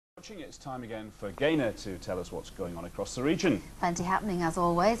It's time again for Gaynor to tell us what's going on across the region. Plenty happening as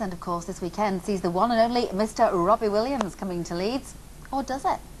always, and of course this weekend sees the one and only Mr. Robbie Williams coming to Leeds. Or does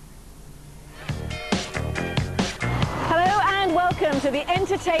it? Hello and welcome to the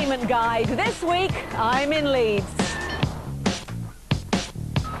Entertainment Guide. This week I'm in Leeds.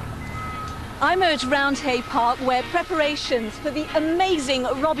 I'm at Roundhay Park, where preparations for the amazing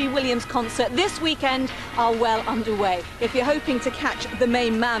Robbie Williams concert this weekend are well underway. If you're hoping to catch the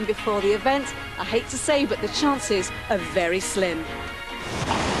main man before the event, I hate to say, but the chances are very slim.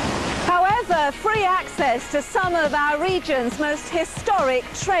 However, free access to some of our region's most historic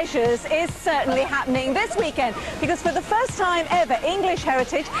treasures is certainly happening this weekend, because for the first time ever, English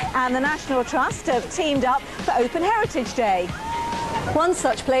Heritage and the National Trust have teamed up for Open Heritage Day. One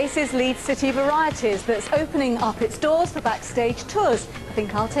such place is Leeds City Varieties, that's opening up its doors for backstage tours. I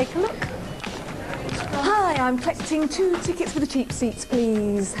think I'll take a look. Hi, I'm collecting 2 tickets for the cheap seats,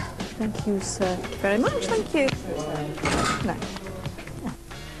 please. Thank you, sir. Very much, thank you. No.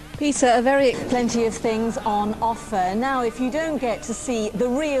 Peter, plenty of things on offer. Now, if you don't get to see the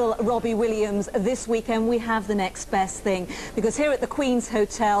real Robbie Williams this weekend, we have the next best thing. Because here at the Queen's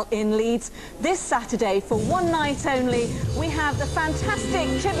Hotel in Leeds, this Saturday, for one night only, we have the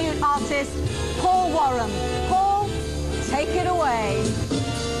fantastic tribute artist, Paul Warren. Paul, take it away.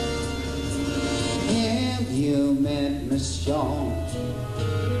 Have you met Miss Jones?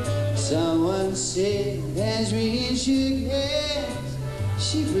 Someone said as we shook hands,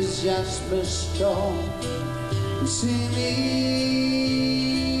 she was just Miss Jones to me.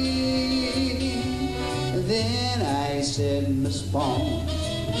 Then I said, Miss Bones,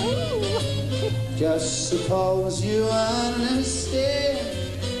 just suppose you understand,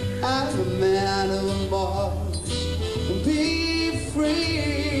 I'm a man of Mars, be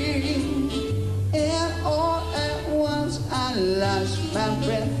free. And all at once I lost my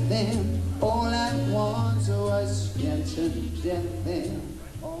breath, then all at once was gentle death then.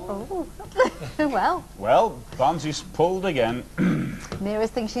 Oh, well. Well, Barnsley's pulled again.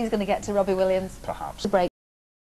 Nearest thing she's going to get to Robbie Williams. Perhaps. The break.